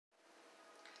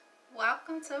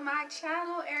Welcome to my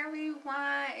channel,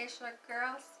 everyone. It's your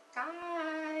girl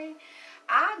Sky.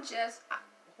 I just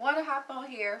want to hop on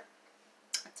here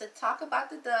to talk about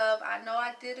the dove. I know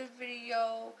I did a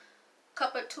video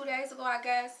 2 days ago, I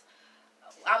guess.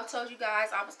 I told you guys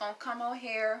I was gonna come on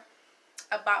here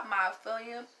about my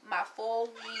fully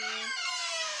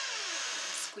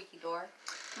squeaky door,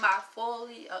 my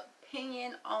fully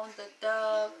opinion on the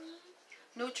dove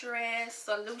nutrient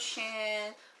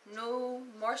solution, new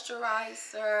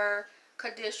moisturizer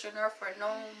conditioner for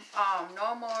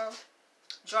normal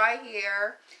dry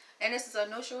hair. And this is a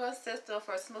nutrient system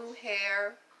for smooth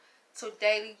hair to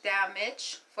daily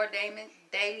damage,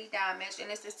 daily damage. And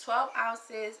this is 12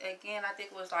 ounces. Again, I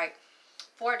think it was like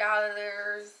 $4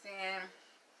 and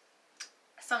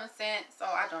some cents, so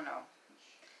I don't know.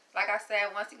 Like I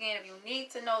said, once again, if you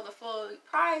need to know the full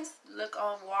price, look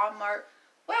on Walmart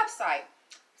website.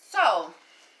 So,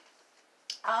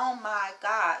 oh my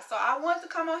God. So I wanted to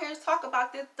come on here and talk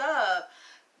about this Dove.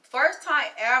 First time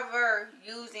ever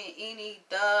using any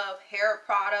Dove hair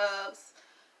products.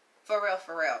 For real,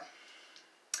 for real.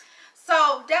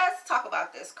 So let's talk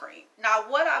about this cream. Now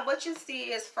what you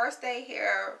see is First Day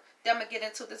Hair. Then I'm going to get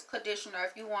into this conditioner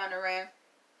if you're wondering.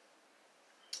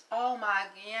 Oh my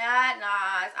God,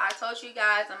 nice. I told you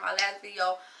guys in my last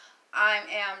video, I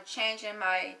am changing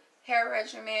my hair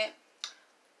regimen,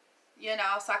 you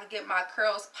know, so I can get my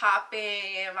curls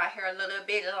popping and my hair a little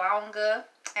bit longer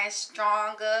and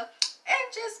stronger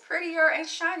and just prettier and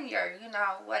shinier, you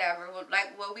know, whatever.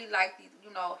 Like what we like,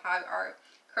 you know, how our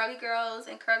curly girls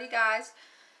and curly guys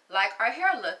like our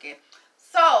hair looking.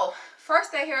 So,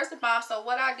 First Day Hair is the bomb. So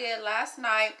what I did last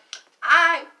night,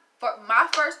 for my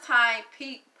first time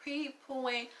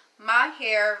pre-pooing my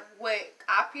hair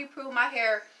I pre-poo my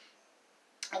hair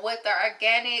with the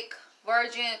organic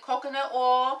virgin coconut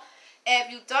oil. And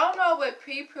if you don't know what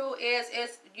pre-poo is,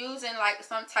 it's using like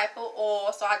some type of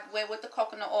oil. So I went with the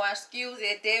coconut oil. Excuse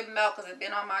it did melt because it's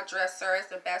been on my dresser. It's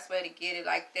the best way to get it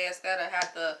like this. Instead of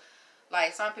have to,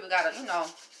 like, some people gotta, you know,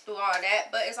 do all that.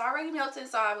 But it's already melted,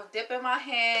 so I was dipping my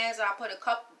hands. I put a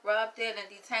cup, rubbed it, and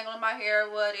detangling my hair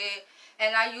with it.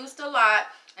 And I used a lot.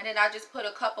 And then I just put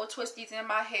a couple twisties in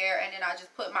my hair. And then I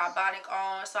just put my bonnet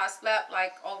on. So I slept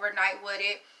like overnight with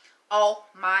it. Oh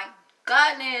my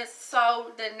goodness.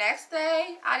 So the next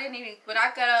day, when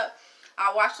I got up,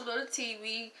 I watched a little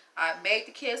TV. I made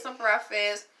the kids some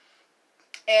breakfast.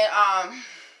 And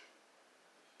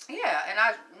yeah, and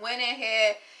I went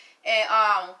ahead and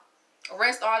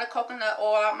rinsed all the coconut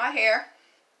oil out my hair.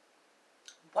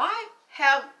 Why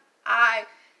have I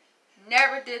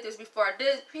never did this before?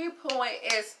 This pre-pooing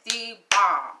is the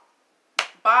bomb.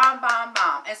 Bomb, bomb,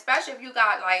 bomb. Especially if you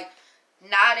got like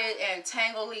knotted and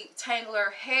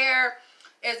tangler hair.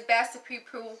 It's best to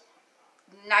pre-poo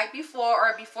night before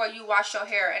or before you wash your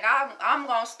hair. And I'm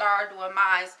gonna start doing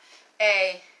mine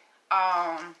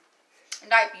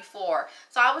night before.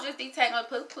 So I was just detangling,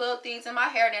 put little things in my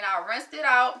hair, then I rinsed it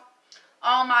out.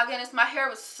 Oh my goodness, my hair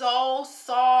was so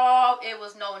soft. It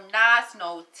was no knots,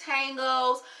 no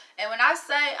tangles. And when I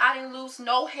say I didn't lose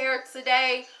no hair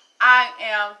today, I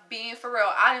am being for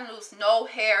real. I didn't lose no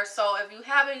hair. So if you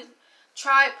haven't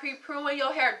tried pre-pooing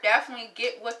your hair, definitely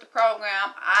get with the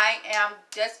program.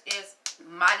 This is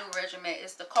my new regimen.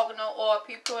 It's the coconut oil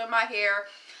pre-pooing my hair.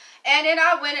 And then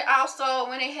I also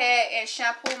went ahead and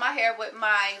shampooed my hair with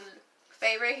my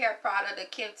favorite hair product, the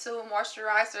Kim 2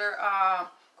 Moisturizer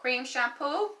Cream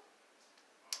Shampoo.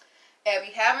 If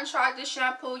you haven't tried this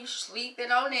shampoo, you're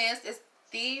sleeping on this. It's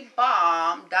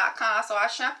thebomb.com. So I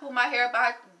shampoo my hair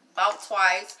about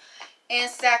twice in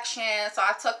sections. So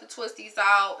I took the twisties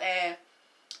out and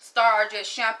started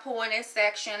just shampooing in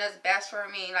section. It's best for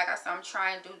me. Like I said, I'm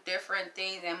trying to do different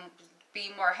things and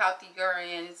be more healthier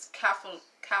and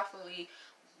carefully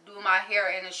do my hair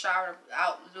in the shower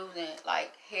without losing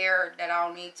like hair that I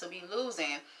don't need to be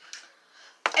losing.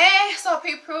 And so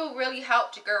pre-poo really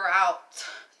helped the girl out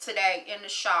today in the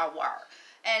shower.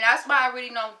 And that's why I really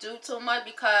don't do too much,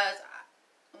 because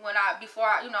before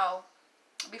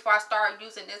I started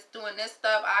doing this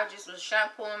stuff, I just was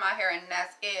shampooing my hair and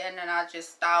that's it, and then I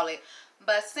just style it.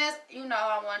 But since, you know,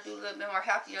 I want to do a little bit more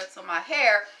healthier to my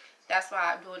hair, that's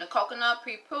why I'm doing the coconut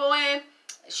pre-pooing,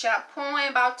 shampooing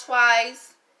about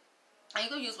twice. And you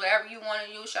can use whatever you want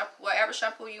to use, whatever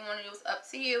shampoo you want to use, up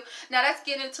to you. Now let's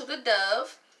get into the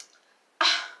Dove.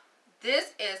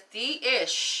 This is the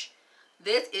ish.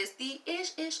 This is the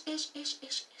ish.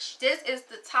 This is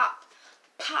the top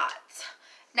pot.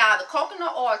 Now the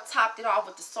coconut oil topped it off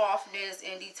with the softness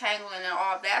and detangling and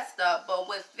all that stuff. But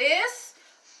with this,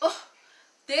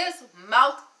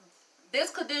 this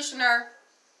conditioner,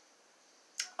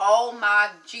 oh my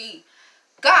G.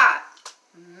 God,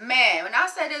 man, when I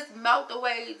say this melt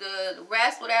away the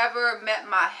rest, whatever, met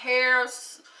my hair,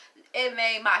 it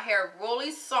made my hair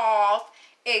really soft.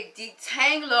 It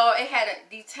detangled. It had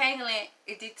a detangling.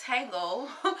 It detangled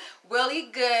really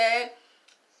good.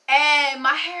 And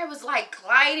my hair was like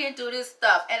gliding through this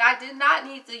stuff. And I did not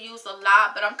need to use a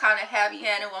lot, but I'm kind of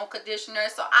heavy-handed on conditioner.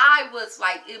 So I was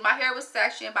like, my hair was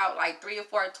sectioned about like 3 or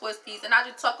 4 twisties. And I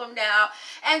just took them down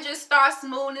and just start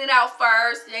smoothing it out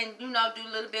first. And, you know, do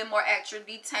a little bit more extra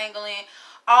detangling.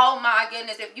 Oh my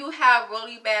goodness. If you have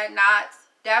really bad knots,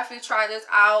 definitely try this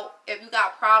out. If you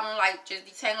got problems like just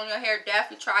detangling your hair,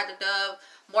 definitely try the Dove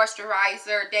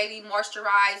moisturizer, daily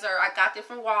moisturizer. I got this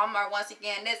from Walmart. Once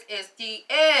again, this is the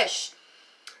ish.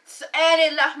 So, and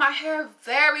it left my hair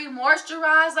very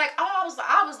moisturized. Like, oh,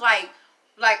 I was like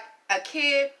a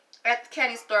kid at the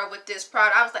candy store with this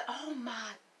product. I was like, oh my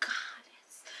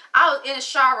goodness. I was in the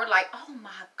shower like, oh my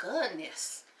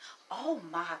goodness. Oh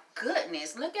my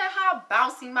goodness. Look at how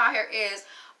bouncy my hair is.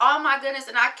 Oh my goodness.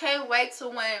 And I can't wait to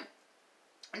when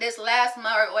this last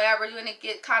month or whatever, when it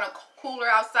get kind of cooler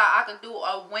outside, I can do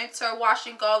a winter wash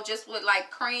and go just with like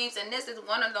creams. And this is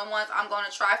one of the ones I'm going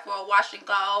to try for a wash and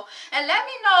go. And let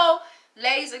me know,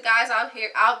 ladies and guys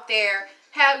out there,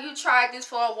 have you tried this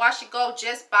for a wash and go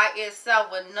just by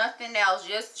itself with nothing else,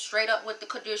 just straight up with the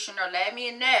conditioner? Let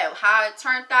me know how it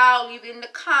turned out. Leave it in the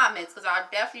comments, because I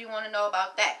definitely want to know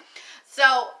about that. So,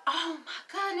 oh my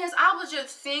goodness, I was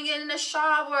just singing in the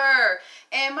shower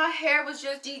and my hair was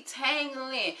just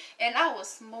detangling and I was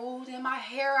smoothing my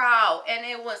hair out and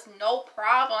it was no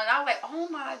problem. And I was like, oh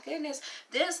my goodness,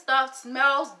 this stuff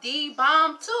smells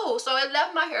bomb too. So it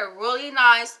left my hair really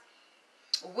nice,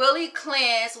 really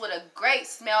cleansed with a great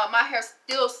smell. My hair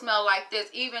still smells like this,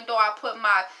 even though I put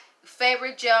my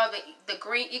favorite gel, the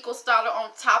green Eco Styler, on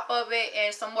top of it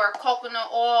and some more coconut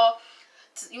oil,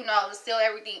 you know, to seal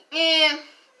everything in.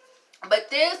 But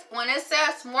this, when it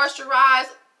says moisturize,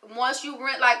 once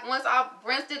I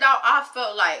rinsed it out, I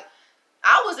felt like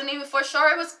I wasn't even for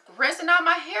sure it was rinsing out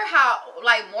my hair how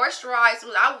like moisturized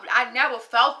was. I never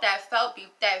felt that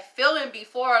feeling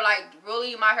before, like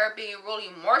really my hair being really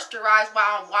moisturized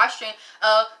while I'm washing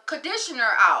a conditioner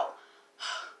out.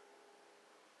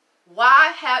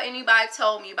 Why have anybody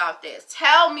told me about this?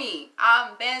 Tell me.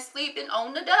 I've been sleeping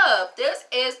on the Dove. This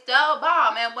is the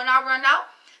bomb. And when I run out,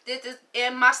 this is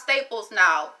in my staples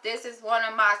now. This is one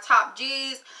of my top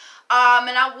G's.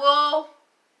 And I will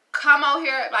come out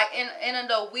here like in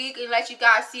the week and let you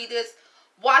guys see this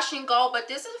wash and go. But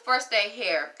this is first day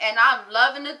hair. And I'm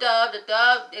loving the Dove. The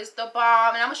Dove is the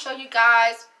bomb. And I'm going to show you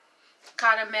guys.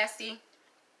 Kind of messy.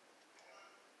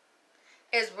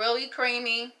 It's really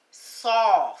creamy.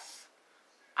 Soft.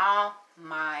 Oh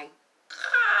my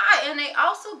God. And they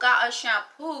also got a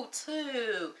shampoo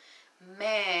too.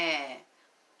 Man,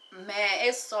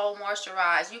 it's so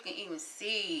moisturized. You can even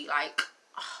see, like,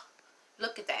 oh,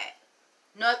 look at that.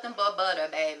 Nothing but butter,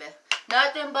 baby.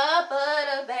 Nothing but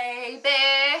butter,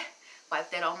 baby. Wipe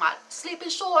that on my sleeping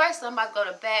shorts. I'm about to go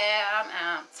to bed.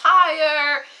 I'm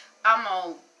tired. I'm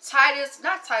on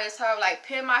not tie this hair, like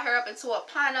pin my hair up into a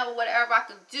pineapple, whatever I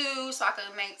can do so I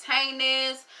can maintain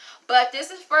this. But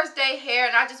this is first day hair,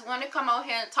 and I just want to come out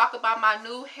here and talk about my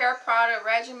new hair product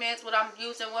regimens, what I'm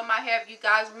using with my hair. If you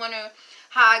guys wonder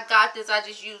how I got this, I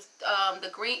just used the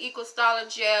green Eco Styler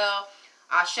gel.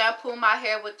 I shampooed my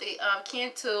hair with the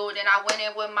Kento, and then I went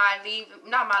in with my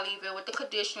leave-in, with the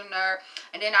conditioner,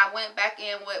 and then I went back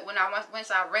in with, once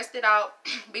I rinsed it out,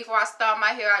 before I start my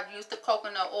hair, I used the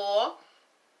coconut oil.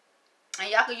 And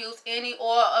y'all can use any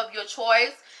oil of your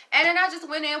choice. And then I just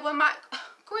went in with my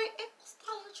green Eco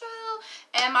Styler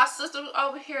gel. And my sister was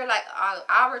over here like an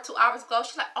hour, 2 hours ago.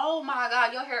 She's like, oh my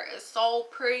God, your hair is so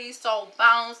pretty, so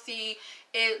bouncy.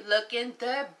 It looking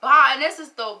the bomb. And this is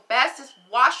the bestest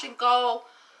wash and go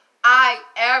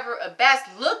best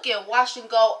looking wash and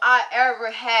go I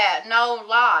ever had. No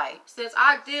lie. Since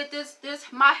I did this,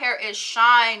 my hair is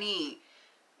shiny.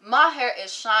 My hair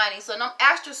is shiny. So them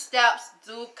extra steps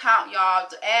do count, y'all.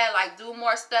 To add, like, do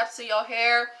more steps to your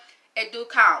hair, it do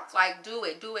count. Like, do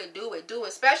it.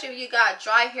 Especially if you got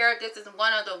dry hair, this is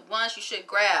one of the ones you should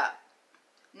grab.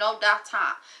 No doubt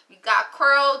time. You got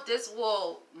curl, this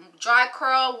will dry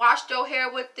curl. Wash your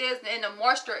hair with this, and the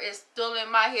moisture is still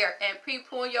in my hair. And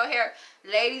pre-pooing your hair,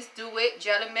 ladies, do it.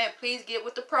 Gentlemen, please get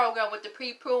with the program with the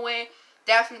pre-pooing.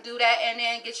 Definitely do that, and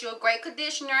then get you a great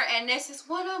conditioner. And this is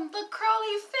one of the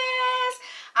curly fits.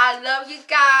 I love you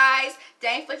guys.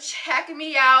 Thanks for checking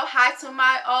me out. Hi to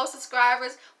my old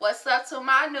subscribers. What's up to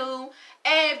my new?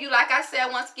 And if you, like I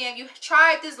said, once again, if you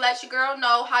tried this, let your girl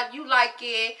know how you like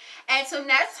it. And till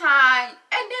next time, and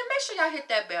then make sure y'all hit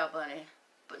that bell button.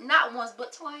 but not once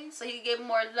but twice, so you can get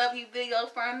more love you videos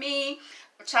from me.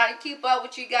 I'm trying to keep up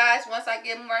with you guys. Once I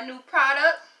get more new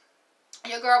product,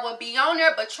 your girl will be on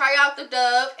there. But try out the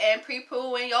Dove and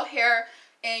pre-poo in your hair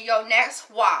in your next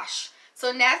wash.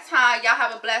 So next time, y'all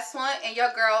have a blessed one, and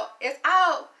your girl is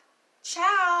out.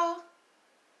 Ciao.